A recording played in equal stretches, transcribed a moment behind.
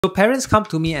So parents come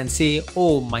to me and say,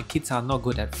 oh, my kids are not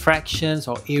good at fractions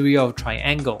or area of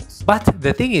triangles. But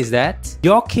the thing is that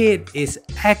your kid is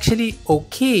actually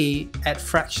okay at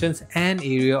fractions and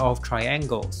area of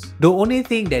triangles. The only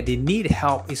thing that they need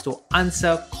help is to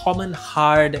answer common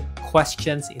hard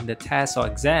questions in the tests or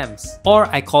exams, or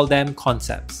I call them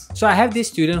concepts. So I have this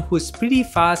student who's pretty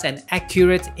fast and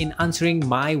accurate in answering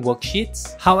my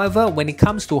worksheets. However, when it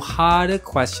comes to harder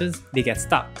questions, they get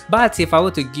stuck. But if I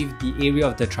were to give the area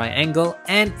of the triangle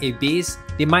and a base,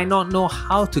 they might not know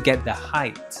how to get the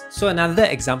height. So another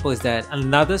example is that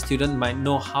another student might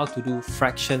know how to do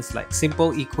fractions like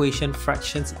simple equation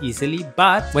fractions easily,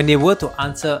 but when they were to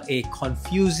answer a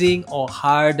confusing or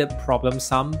hard problem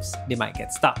sums, they might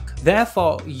get stuck.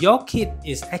 Therefore, your kid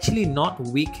is actually not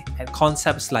weak at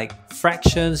concepts like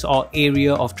fractions or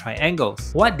area of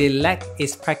triangles. What they lack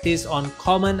is practice on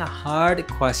common hard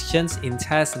questions in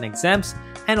tests and exams,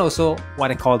 and also what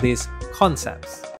I call these concepts.